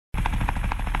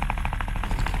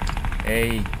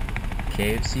Hey,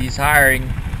 KFC's hiring.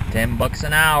 $10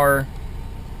 an hour.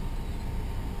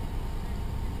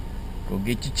 Go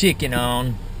get your chicken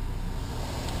on.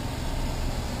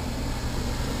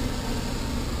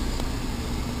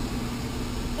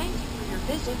 Thank you for your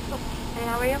visit. Hey,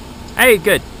 how are you? Hey,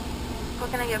 good.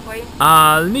 What can I get for you?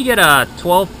 Let me get a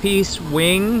 12-piece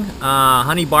wing,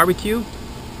 honey barbecue.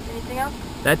 Anything else?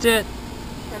 That's it.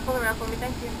 Yeah, pull around for me.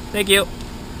 Thank you. Thank you.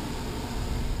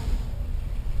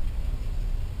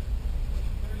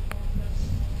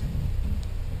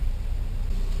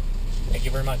 Thank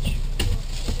you very much.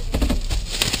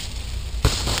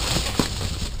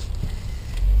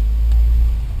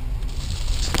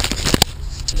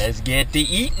 Let's get to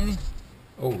eating.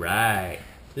 All right.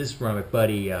 This is from my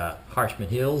buddy Harshman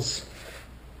Hills,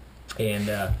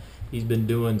 and he's been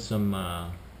doing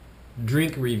some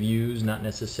drink reviews, not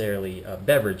necessarily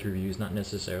beverage reviews, not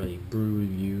necessarily brew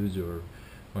reviews or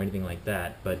anything like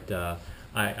that. But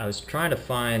I was trying to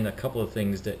find a couple of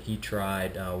things that he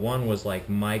tried. One was like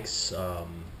Mike's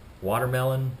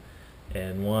watermelon,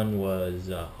 and one was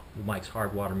Mike's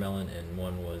hard watermelon, and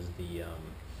one was the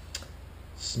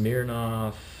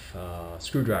Smirnoff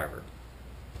screwdriver.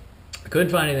 I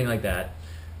couldn't find anything like that,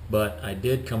 but I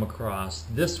did come across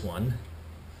this one.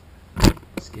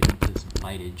 Let's get into this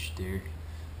lightage there.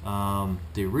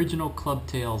 The original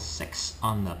Clubtail Sex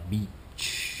on the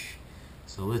Beach.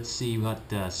 So let's see what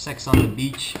Sex on the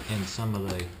Beach and some of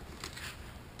the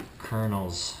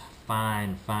Colonel's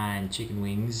fine chicken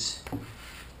wings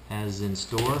has in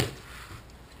store.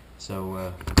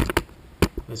 So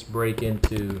let's break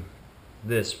into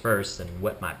this first and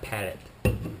wet my palate.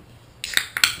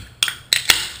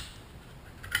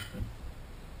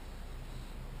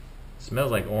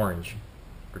 Smells like orange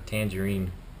or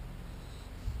tangerine.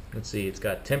 Let's see, it's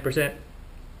got 10%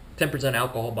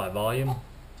 alcohol by volume.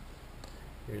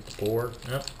 Here's the pour.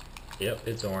 Oh, yep,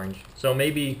 it's orange. So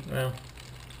maybe, well,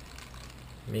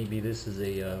 maybe this is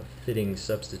a fitting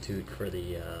substitute for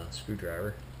the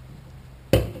screwdriver.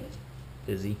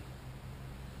 Fizzy.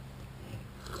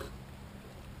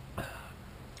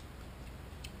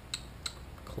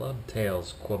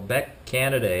 Clubtails, Quebec,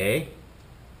 Canada, eh?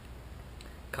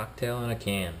 Cocktail in a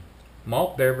can.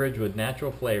 Malt beverage with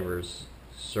natural flavors,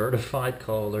 certified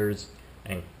colors,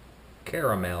 and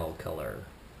caramel color.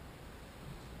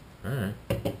 Alright.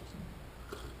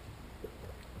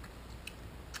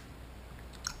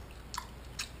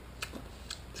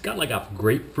 It's got like a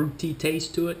grapefruity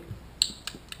taste to it.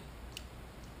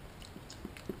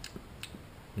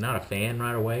 Not a fan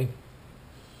right away.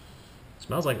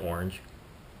 Smells like orange.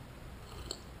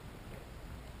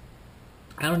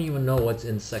 I don't even know what's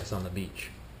in Sex on the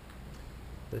Beach.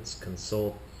 Let's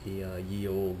consult the ye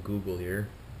old Google here.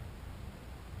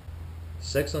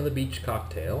 Sex on the Beach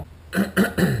cocktail.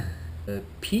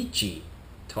 Peachy,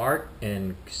 tart,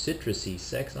 and citrusy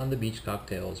Sex on the Beach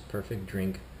cocktail is perfect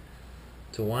drink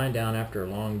to wind down after a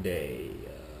long day.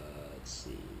 Let's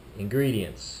see.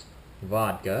 Ingredients: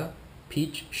 vodka,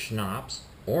 peach schnapps,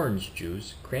 orange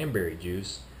juice, cranberry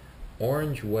juice,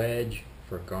 orange wedge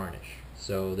for garnish.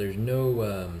 So there's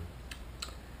no,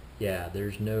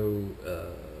 there's no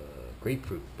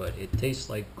grapefruit, but it tastes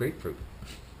like grapefruit.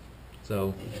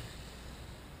 So,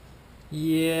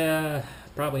 yeah,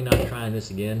 probably not trying this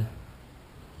again.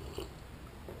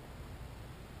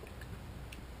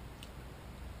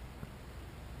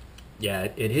 Yeah,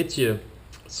 it hits you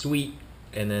sweet,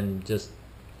 and then just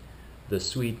the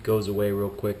sweet goes away real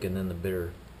quick, and then the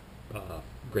bitter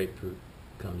grapefruit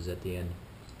comes at the end.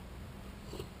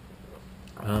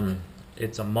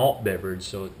 It's a malt beverage,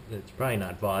 so it's probably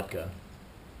not vodka.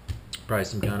 Probably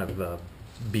some kind of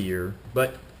beer.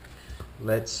 But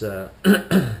let's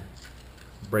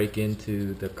break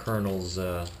into the Colonel's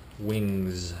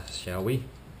wings, shall we?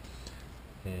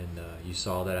 And you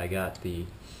saw that I got the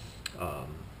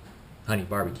honey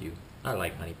barbecue. I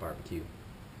like honey barbecue.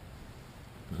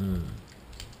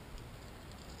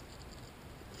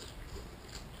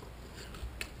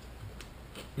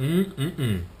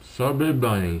 Subway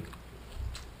bunny.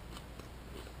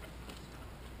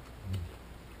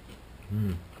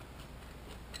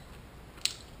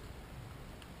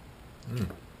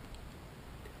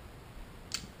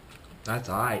 That's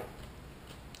alright.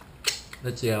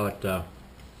 Let's see how it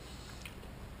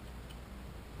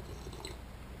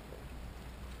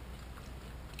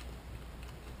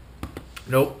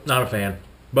nope, not a fan.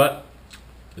 But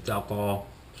it's alcohol,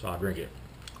 so I'll drink it.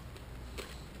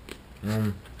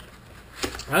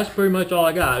 That's pretty much all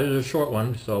I got. It was a short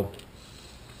one, so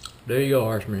there you go,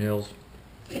 Harshman Hills.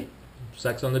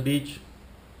 Sex on the Beach,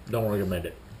 don't recommend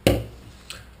it.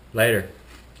 Later.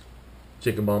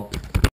 Chicken bump.